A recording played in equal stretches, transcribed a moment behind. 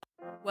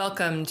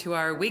Welcome to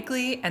our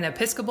weekly and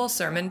Episcopal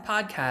sermon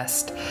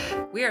podcast.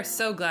 We are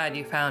so glad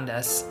you found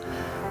us.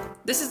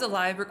 This is a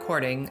live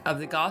recording of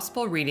the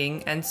gospel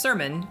reading and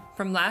sermon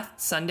from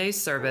last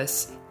Sunday's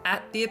service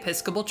at the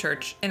Episcopal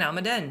Church in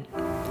Almaden.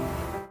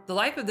 The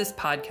life of this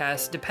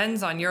podcast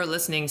depends on your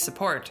listening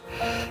support.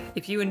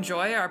 If you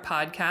enjoy our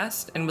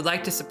podcast and would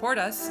like to support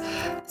us,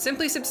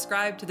 simply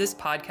subscribe to this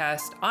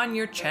podcast on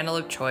your channel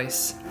of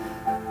choice.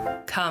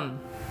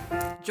 Come,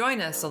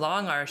 join us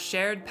along our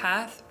shared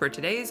path for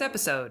today's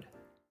episode.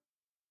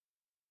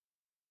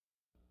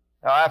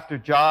 Now, after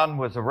John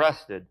was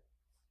arrested,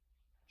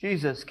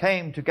 Jesus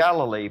came to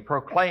Galilee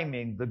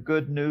proclaiming the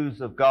good news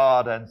of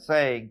God and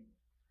saying,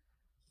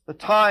 "The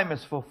time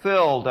is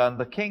fulfilled and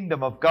the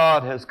kingdom of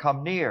God has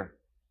come near.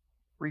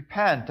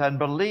 Repent and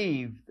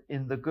believe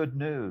in the good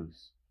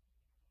news."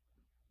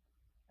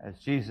 As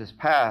Jesus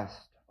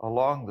passed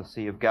along the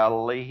Sea of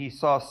Galilee, he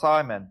saw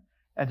Simon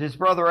and his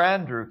brother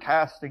Andrew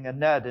casting a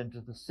net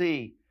into the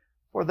sea,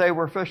 for they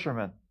were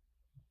fishermen.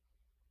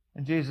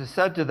 And Jesus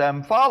said to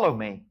them, "Follow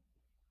me,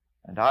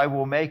 and I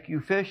will make you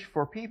fish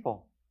for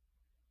people."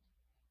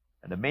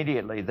 And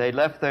immediately they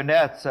left their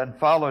nets and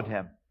followed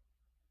him.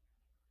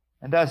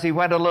 And as he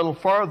went a little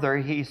farther,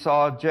 he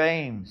saw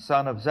James,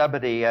 son of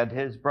Zebedee, and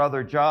his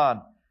brother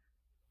John,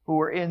 who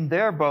were in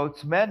their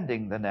boats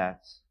mending the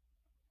nets.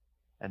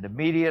 And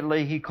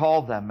immediately he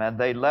called them, and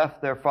they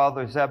left their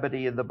father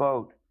Zebedee in the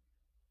boat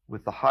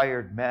with the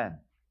hired men,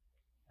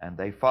 and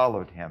they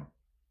followed him.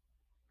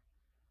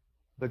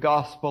 The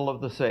Gospel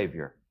of the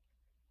Savior.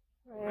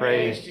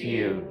 Praise to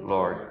you,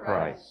 Lord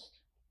Christ.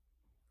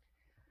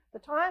 The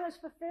time is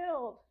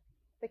fulfilled.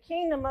 The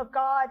kingdom of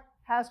God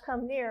has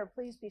come near.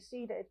 Please be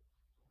seated.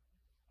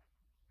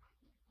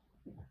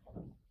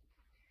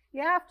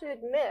 You have to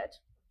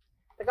admit,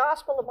 the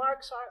Gospel of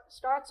Mark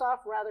starts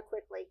off rather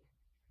quickly.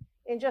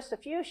 In just a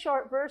few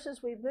short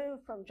verses, we've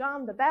moved from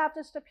John the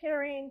Baptist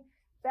appearing,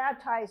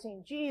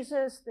 baptizing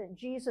Jesus, then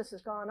Jesus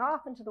has gone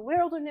off into the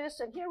wilderness,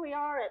 and here we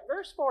are at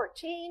verse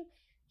 14,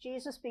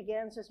 Jesus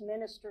begins his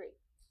ministry.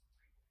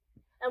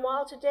 And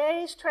while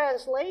today's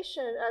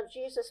translation of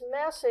Jesus'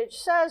 message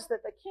says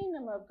that the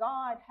kingdom of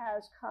God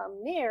has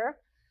come near,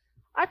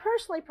 I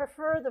personally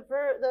prefer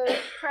the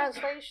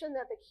translation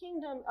that the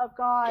kingdom of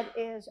God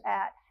is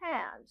at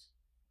hand.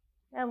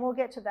 And we'll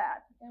get to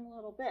that in a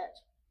little bit.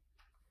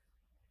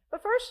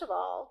 But first of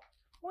all,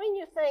 when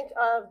you think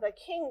of the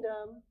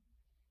kingdom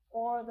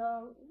or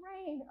the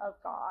reign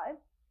of God,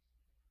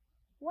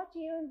 what do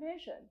you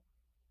envision?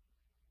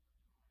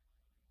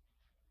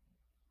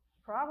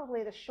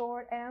 Probably the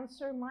short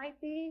answer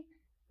might be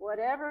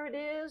whatever it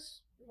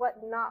is,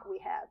 what not we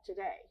have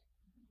today.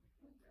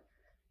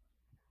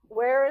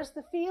 Where is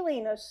the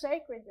feeling of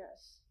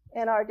sacredness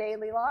in our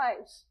daily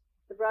lives,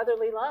 the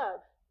brotherly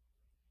love?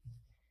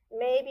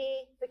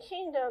 Maybe the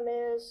kingdom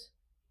is,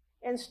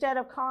 instead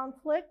of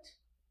conflict,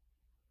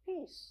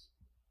 peace.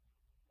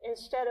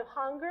 Instead of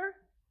hunger,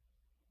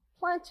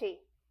 plenty.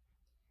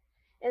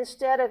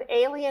 Instead of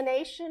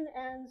alienation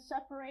and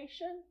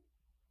separation,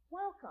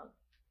 welcome,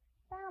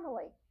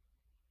 family.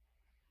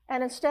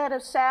 And instead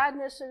of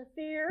sadness and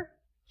fear,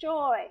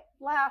 joy,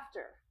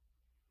 laughter.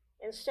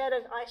 Instead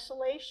of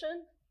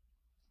isolation,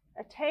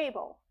 a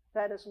table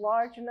that is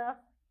large enough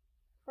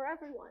for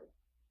everyone.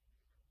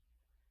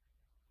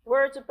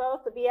 Words of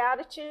both the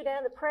Beatitude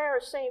and the prayer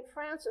of St.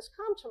 Francis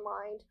come to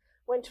mind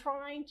when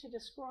trying to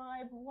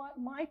describe what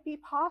might be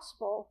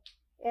possible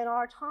in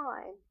our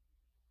time.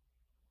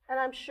 And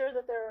I'm sure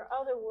that there are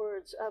other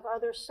words of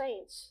other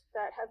saints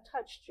that have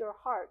touched your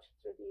heart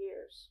through the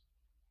years.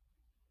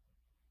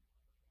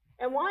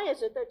 And why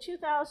is it that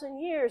 2,000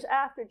 years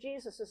after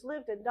Jesus has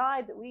lived and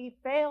died that we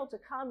fail to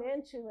come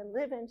into and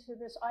live into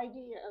this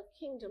idea of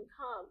kingdom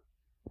come?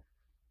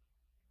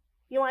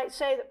 You might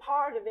say that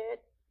part of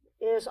it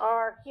is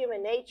our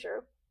human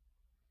nature,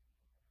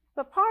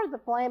 but part of the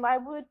blame I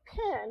would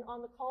pin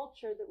on the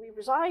culture that we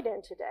reside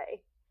in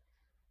today.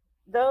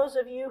 Those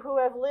of you who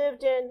have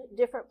lived in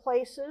different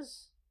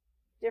places,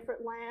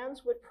 different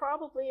lands, would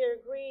probably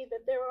agree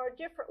that there are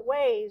different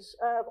ways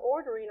of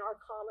ordering our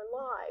common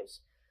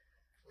lives.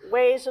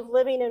 Ways of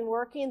living and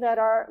working that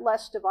are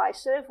less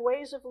divisive,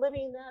 ways of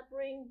living that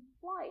bring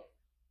life,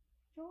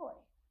 joy.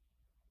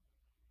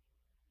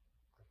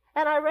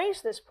 And I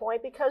raise this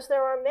point because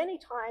there are many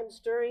times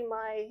during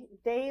my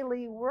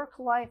daily work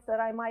life that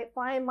I might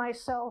find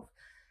myself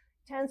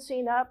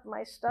tensing up,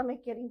 my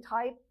stomach getting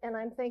tight, and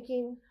I'm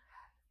thinking,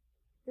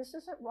 this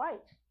isn't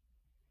right.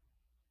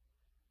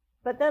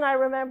 But then I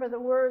remember the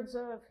words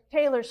of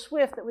Taylor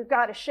Swift that we've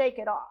got to shake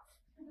it off.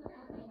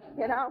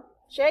 You know,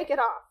 shake it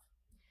off.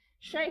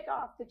 Shake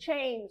off the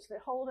chains that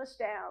hold us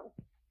down.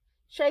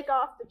 Shake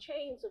off the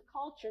chains of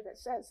culture that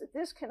says that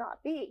this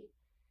cannot be.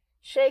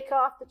 Shake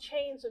off the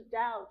chains of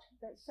doubt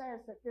that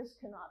says that this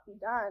cannot be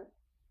done.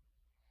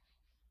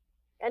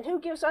 And who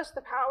gives us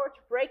the power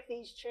to break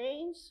these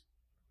chains?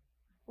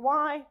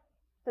 Why,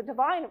 the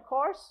divine, of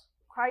course.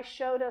 Christ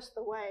showed us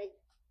the way.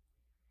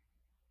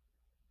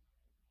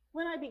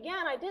 When I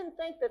began, I didn't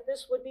think that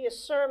this would be a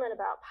sermon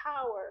about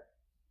power,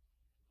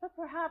 but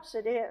perhaps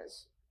it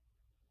is.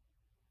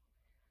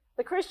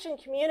 The Christian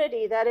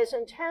community that is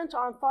intent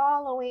on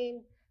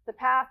following the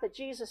path that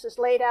Jesus has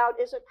laid out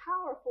is a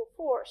powerful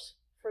force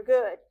for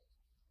good.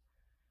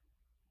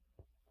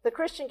 The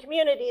Christian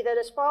community that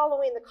is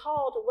following the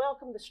call to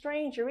welcome the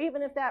stranger,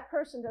 even if that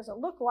person doesn't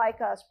look like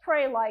us,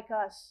 pray like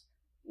us,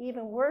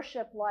 even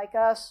worship like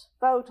us,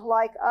 vote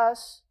like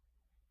us,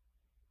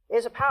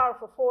 is a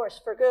powerful force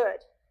for good.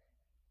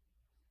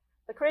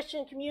 The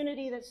Christian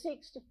community that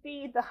seeks to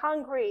feed the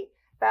hungry,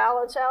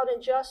 balance out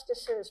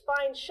injustices,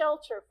 find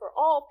shelter for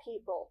all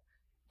people,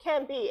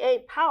 can be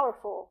a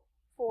powerful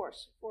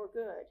force for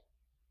good.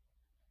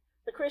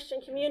 The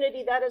Christian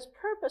community that is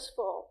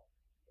purposeful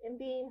in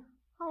being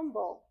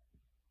humble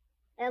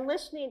and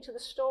listening to the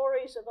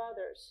stories of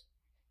others,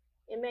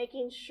 in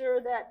making sure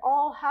that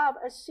all have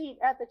a seat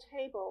at the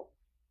table,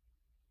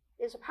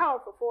 is a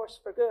powerful force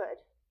for good.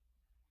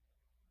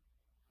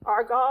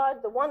 Our God,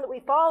 the one that we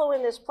follow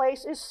in this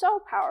place, is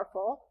so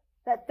powerful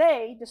that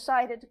they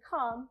decided to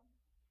come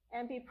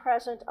and be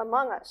present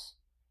among us.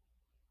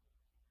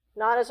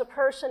 Not as a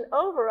person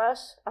over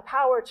us, a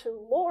power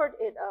to lord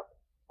it up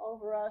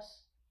over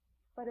us,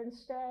 but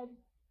instead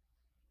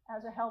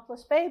as a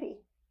helpless baby.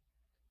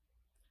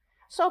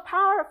 So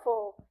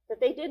powerful that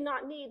they did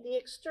not need the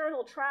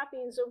external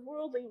trappings of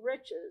worldly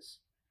riches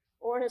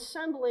or an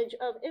assemblage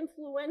of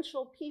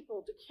influential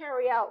people to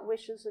carry out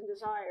wishes and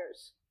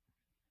desires.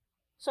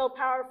 So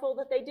powerful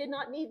that they did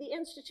not need the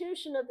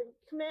institution of the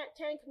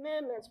Ten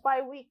Commandments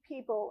by weak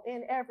people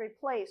in every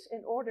place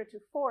in order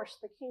to force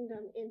the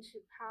kingdom into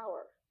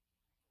power.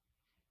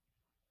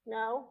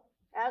 No,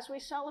 as we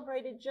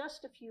celebrated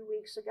just a few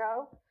weeks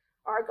ago,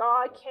 our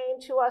God came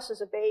to us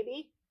as a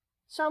baby,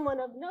 someone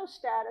of no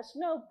status,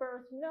 no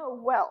birth,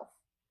 no wealth.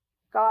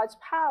 God's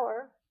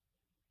power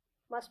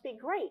must be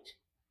great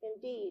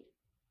indeed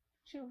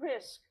to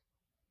risk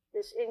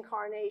this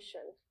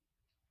incarnation,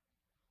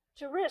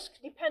 to risk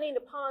depending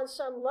upon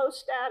some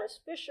low-status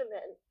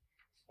fishermen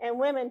and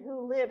women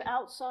who live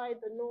outside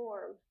the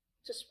norm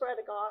to spread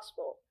a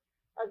gospel,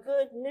 a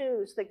good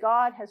news that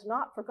God has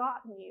not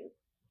forgotten you,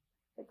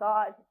 that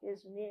God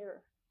is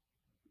near.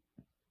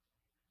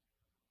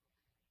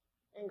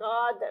 And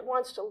God that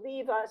wants to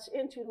lead us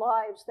into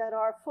lives that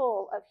are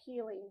full of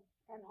healing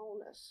and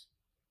wholeness.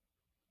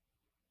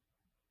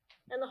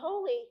 And the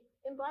Holy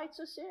invites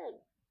us in,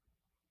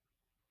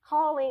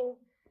 calling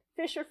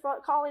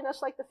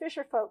us like the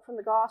fisher folk from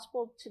the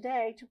gospel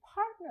today to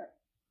partner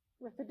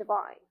with the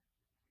divine,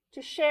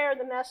 to share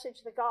the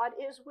message that God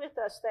is with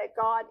us, that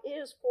God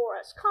is for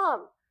us.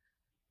 Come,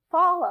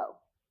 follow.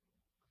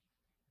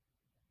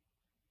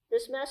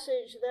 This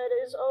message that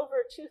is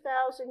over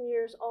 2,000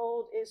 years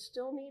old is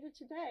still needed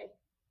today.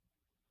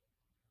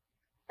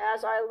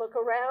 As I look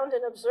around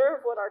and observe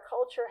what our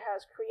culture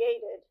has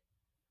created,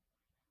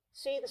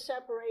 see the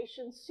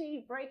separation,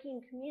 see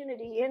breaking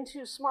community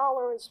into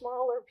smaller and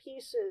smaller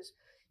pieces,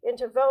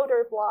 into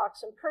voter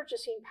blocks and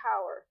purchasing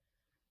power,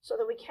 so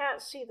that we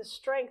can't see the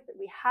strength that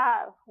we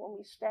have when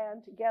we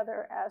stand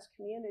together as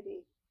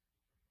community.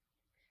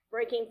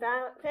 Breaking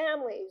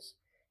families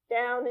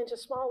down into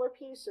smaller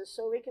pieces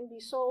so we can be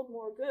sold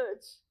more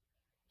goods,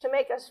 to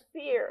make us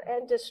fear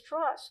and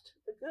distrust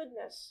the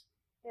goodness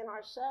in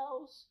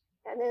ourselves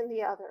and in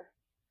the other.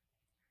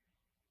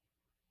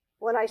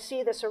 When I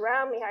see this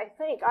around me,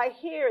 I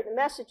hear the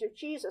message of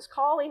Jesus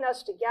calling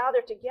us to gather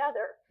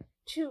together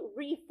to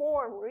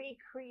reform,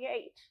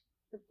 recreate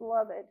the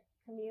beloved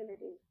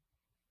community.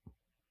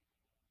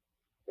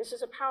 This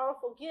is a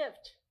powerful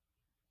gift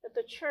that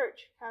the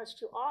church has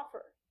to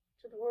offer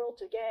to the world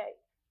today,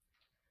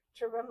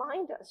 to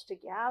remind us to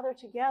gather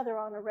together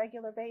on a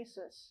regular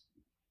basis,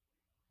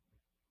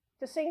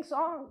 to sing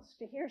songs,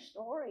 to hear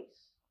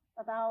stories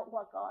about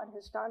what God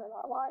has done in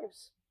our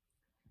lives.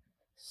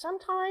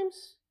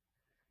 Sometimes,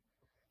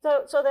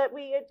 so that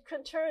we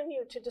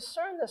continue to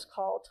discern this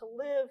call to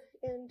live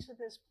into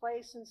this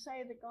place and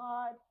say that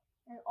God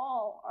and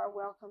all are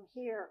welcome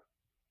here.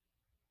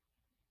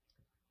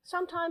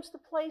 Sometimes the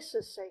place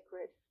is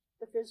sacred,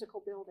 the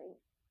physical building.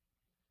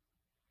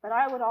 But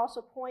I would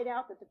also point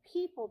out that the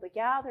people, the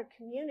gathered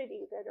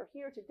community that are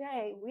here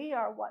today, we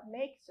are what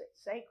makes it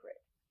sacred.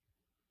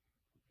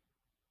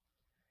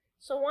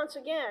 So once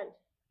again,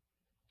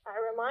 I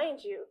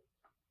remind you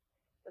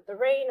that the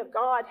reign of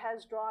God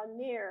has drawn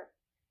near,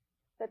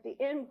 that the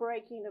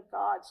inbreaking of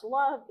God's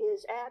love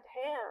is at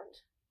hand.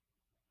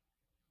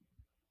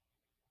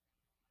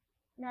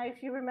 Now,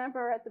 if you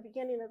remember at the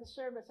beginning of the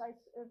sermon,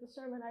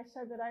 I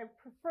said that I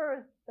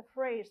prefer the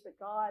phrase that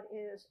God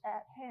is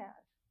at hand.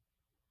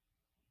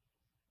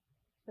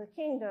 The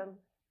kingdom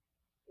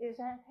is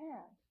at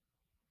hand.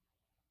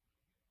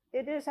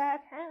 It is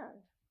at hand.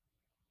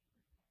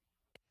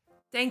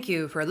 Thank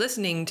you for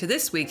listening to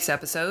this week's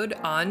episode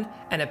on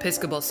An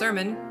Episcopal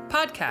Sermon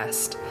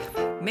podcast.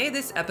 May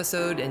this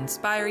episode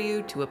inspire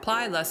you to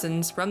apply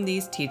lessons from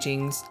these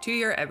teachings to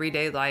your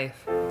everyday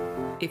life.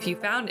 If you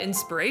found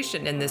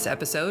inspiration in this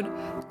episode,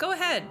 go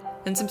ahead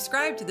and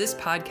subscribe to this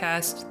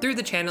podcast through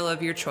the channel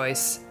of your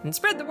choice, and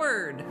spread the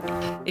word.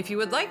 If you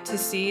would like to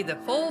see the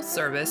full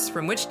service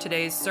from which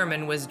today's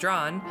sermon was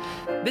drawn,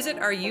 visit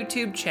our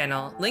YouTube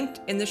channel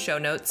linked in the show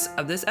notes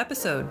of this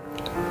episode.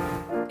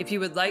 If you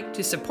would like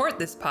to support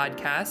this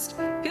podcast,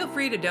 feel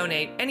free to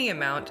donate any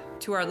amount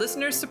to our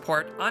listeners'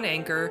 support on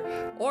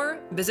Anchor, or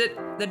visit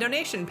the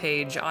donation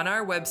page on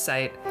our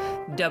website,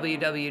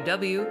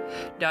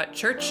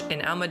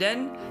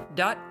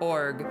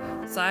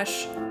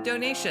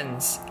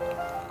 www.churchinalmaden.org/donations.